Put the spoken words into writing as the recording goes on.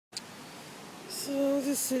So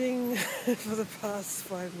just sitting for the past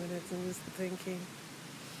 5 minutes and just thinking.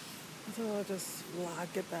 I thought I'll just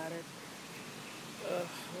lag about it. I'm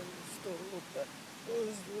still a little bit.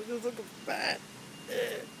 Just looking bad.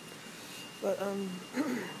 But I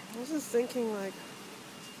was just thinking like,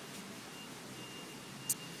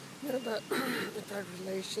 about about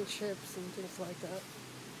relationships and things like that.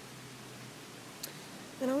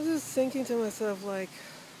 And I was just thinking to myself like,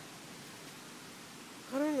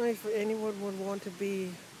 I don't know if anyone would want to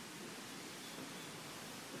be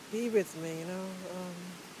with me.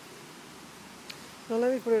 Now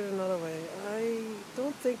let me put it another way. I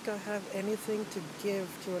don't think I have anything to give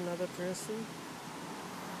to another person.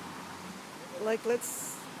 Like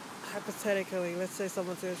hypothetically, let's say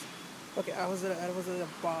someone says, "Okay, I was at a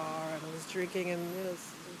bar and I was drinking and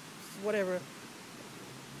whatever."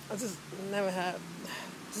 I just never had.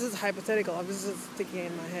 This is hypothetical. I was just thinking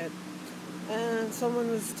in my head, and someone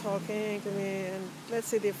was talking to me, and let's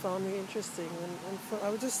say they found me interesting, and I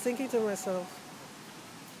was just thinking to myself,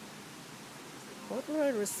 what would I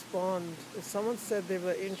respond if someone said they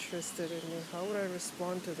were interested in me? How would I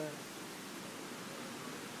respond to that?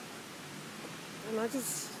 And I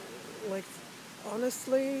just like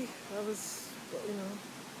honestly, I was, you know,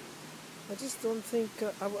 I just don't think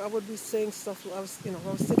I would be saying stuff. I was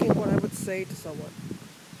thinking what I would say to someone,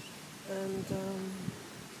 and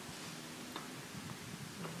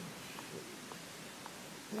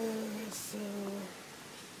so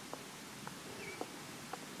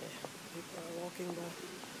yeah, people are walking by.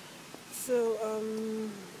 So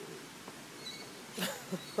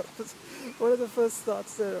one of the first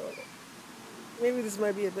thoughts that maybe this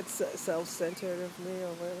might be a bit self-centered of me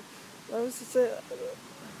or whatever. I was to say,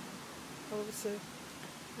 I would say,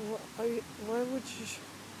 why would you?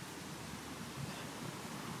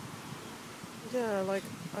 Yeah, like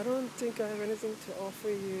I don't think I have anything to offer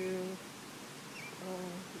you.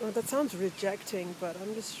 Well, that sounds rejecting, but let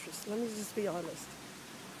me just be honest.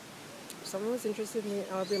 If someone was interested in me,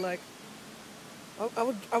 I would be like, I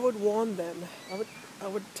would warn them. I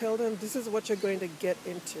would tell them this is what you're going to get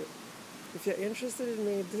into. If you're interested in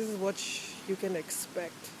me, this is what you can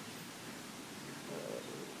expect.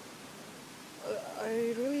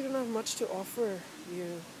 I really don't have much to offer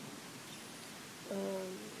you.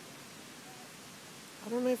 Um, I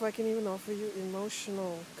don't know if I can even offer you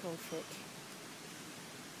emotional comfort.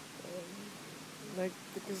 Like,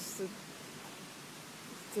 because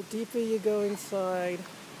the deeper you go inside,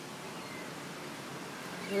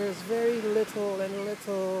 there's very little and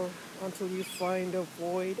little until you find a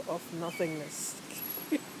void of nothingness.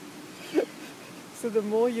 So the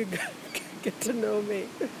more you get to know me,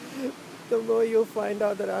 the more you'll find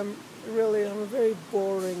out that I'm a very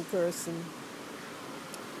boring person.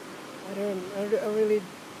 I really,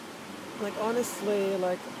 like, honestly,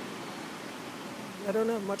 like, I don't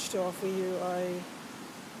have much to offer you. I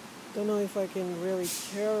don't know if I can really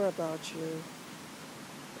care about you.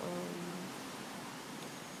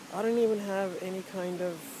 I don't even have any kind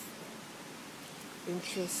of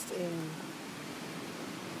interest in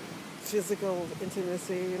physical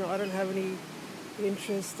intimacy. I don't have any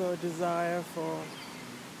interest or desire for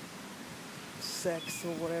sex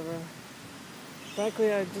or whatever.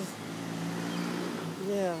 Frankly, I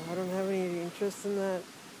don't have any interest in that.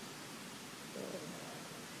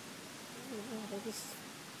 I just,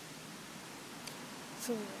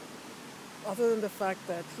 so, other than the fact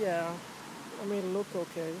that, yeah, I may look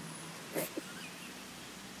okay,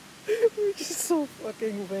 which is so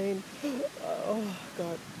fucking vain. Oh,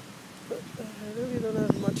 God. But I really don't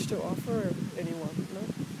have much to offer anyone, no?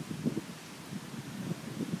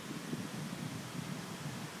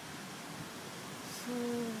 So,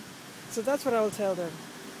 so that's what I will tell them.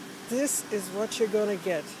 This is what you're gonna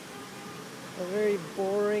get. A very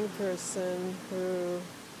boring person who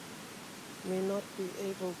may not be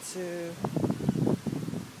able to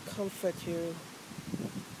comfort you,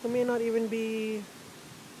 who may not even be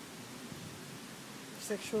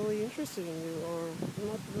sexually interested in you, or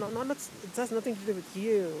it has nothing to do with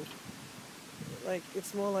you. Like,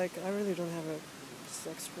 it's more like I really don't have a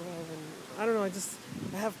sex drive, and I don't know.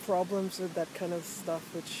 I have problems with that kind of stuff,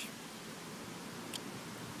 which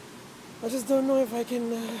I just don't know if I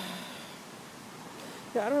can.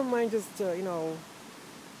 Yeah, I don't mind just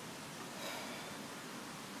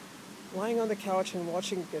lying on the couch and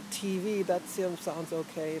watching the TV. That sounds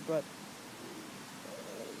okay, but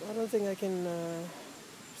I don't think I can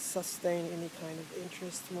sustain any kind of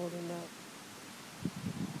interest more than that.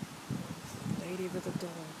 Lady with a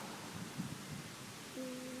dog.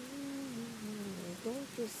 The dog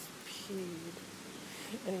just peed.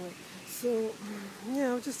 Anyway, so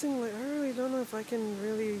yeah, I was just thinking like I really don't know if I can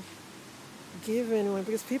really give anyone,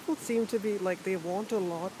 because people seem to be like they want a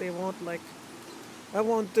lot. They want like, I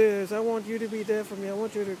want this. I want you to be there for me. I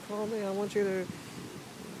want you to call me. I want you to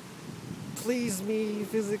please me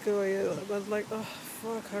physically. I was like, oh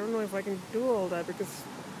fuck, I don't know if I can do all that because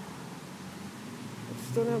I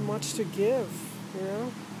just don't have much to give, you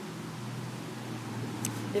know?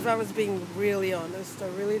 If I was being really honest, I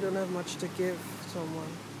really don't have much to give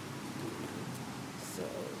someone. So,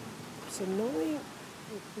 so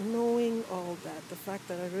knowing all that, the fact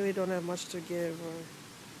that I really don't have much to give, or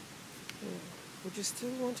would you still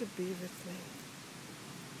want to be with me?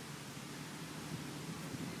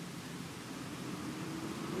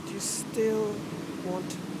 Would you still want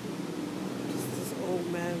to? This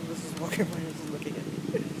old man was just walking by and just looking at me.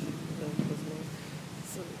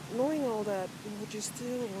 So knowing all that, would you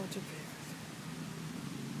still want to be with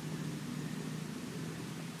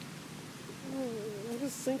me? I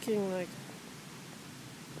was thinking like,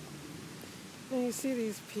 when you see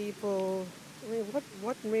these people, I mean,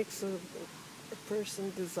 what makes a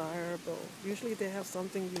person desirable? Usually they have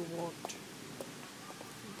something you want.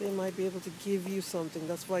 They might be able to give you something.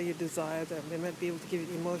 That's why you desire them. They might be able to give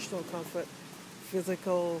you emotional comfort,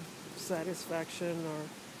 physical satisfaction, or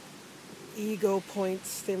ego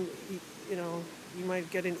points. They, you might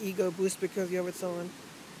get an ego boost because you're with someone.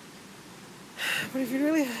 But if you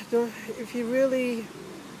really don't,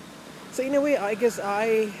 so in a way, I guess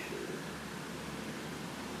I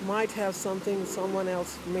might have something someone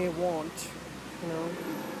else may want, you know.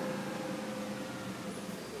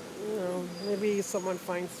 Maybe someone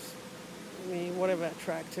finds me whatever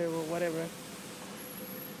attractive or whatever.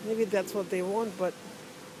 Maybe that's what they want, but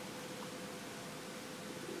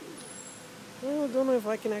I don't know if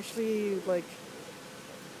I can actually like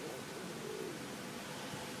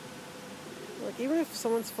even if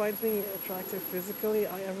someone finds me attractive physically,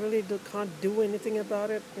 I really can't do anything about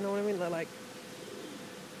it. You know what I mean? Like,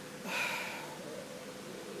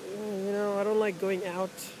 I don't like going out.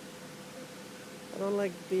 I don't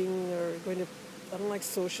like I don't like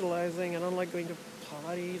socializing. I don't like going to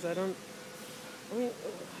parties. I'm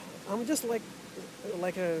just like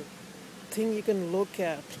a thing you can look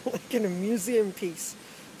at, like in a museum piece.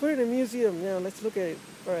 Put it in a museum. Yeah, let's look at it.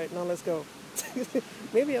 All right, now let's go.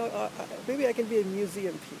 maybe I can be a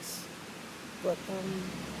museum piece, but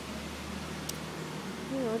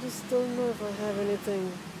I just don't know if I have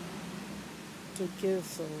anything to give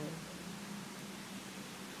someone.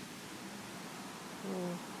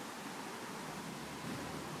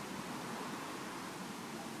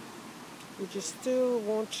 Would you still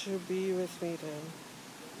want to be with me then?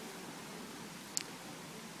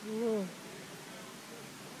 No.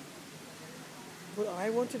 Would I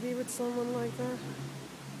want to be with someone like that?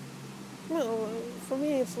 Well, for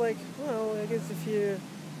me it's like, well, I guess if you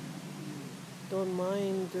don't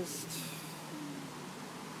mind just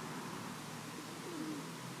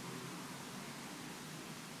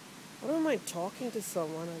I don't mind talking to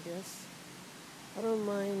someone, I guess. I don't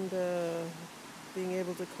mind being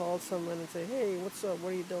able to call someone and say, hey, what's up?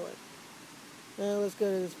 What are you doing? Let's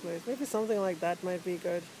go to this place. Maybe something like that might be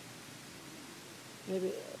good.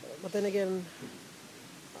 Maybe, but then again,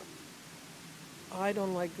 I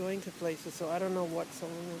don't like going to places, so I don't know what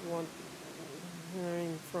someone would want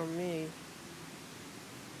from me.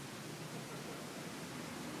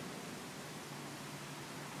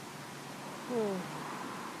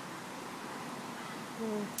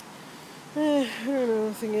 I don't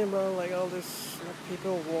know, thinking about like all this, what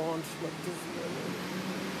people want, like this.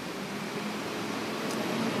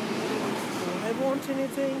 Do I want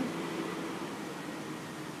anything?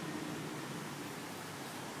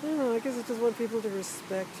 I don't know, I guess I just want people to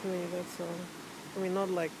respect me, that's all. I mean, not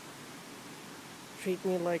like treat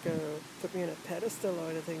me like put me on a pedestal or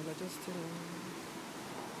anything, but just,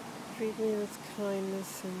 treat me with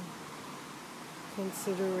kindness and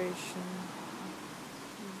consideration.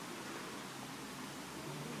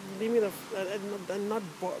 Leave me and not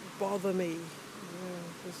bother me. Yeah,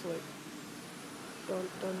 just like, don't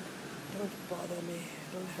bother me,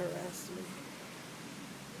 don't harass me.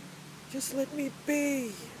 Just let me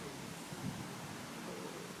be.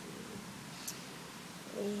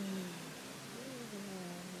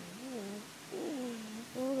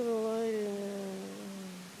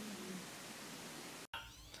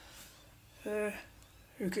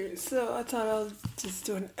 Okay, so I thought I'll just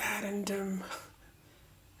do an addendum.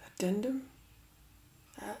 Addendum?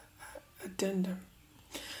 Addendum.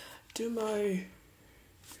 To my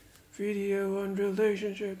video on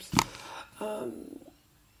relationships. So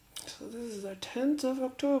this is the 10th of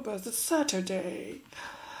October, it's a Saturday.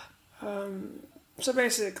 So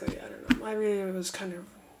basically, I don't know, my video was kind of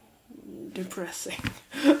depressing.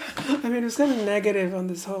 I mean, it's kind of negative on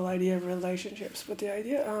this whole idea of relationships, but the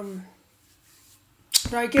idea,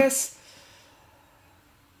 but I guess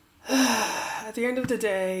at the end of the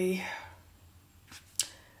day,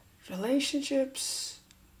 relationships,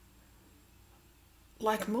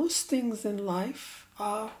 like most things in life,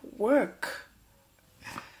 are work.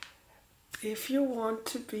 If you want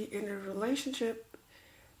to be in a relationship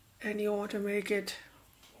and you want to make it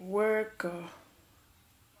work or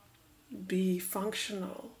be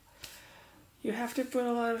functional, you have to put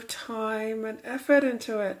a lot of time and effort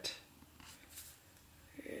into it.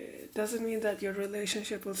 It doesn't mean that your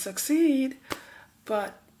relationship will succeed,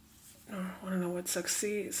 but I don't know what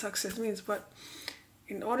success means, but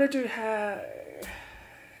in order to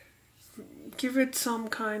give it some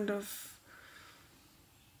kind of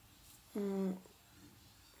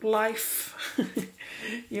life,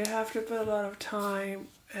 you have to put a lot of time,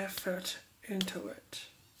 effort into it.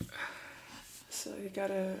 So you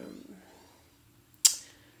gotta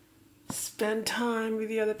spend time with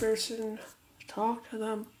the other person, talk to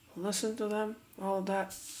them, listen to them, all of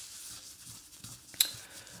that.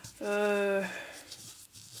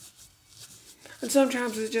 And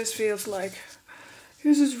sometimes it just feels like,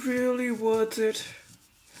 is this really worth it?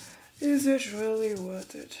 Is it really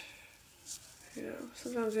worth it?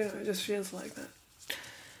 Sometimes, it just feels like that.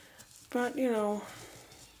 But,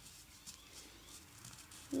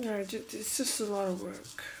 it's just a lot of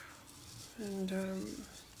work. And it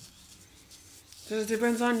just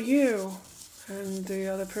depends on you and the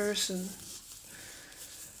other person,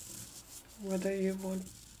 whether you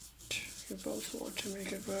both want to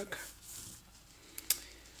make it work.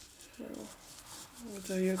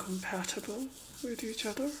 Whether you're compatible with each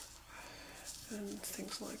other and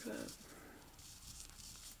things like that.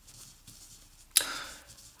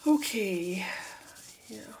 Okay,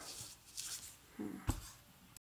 yeah.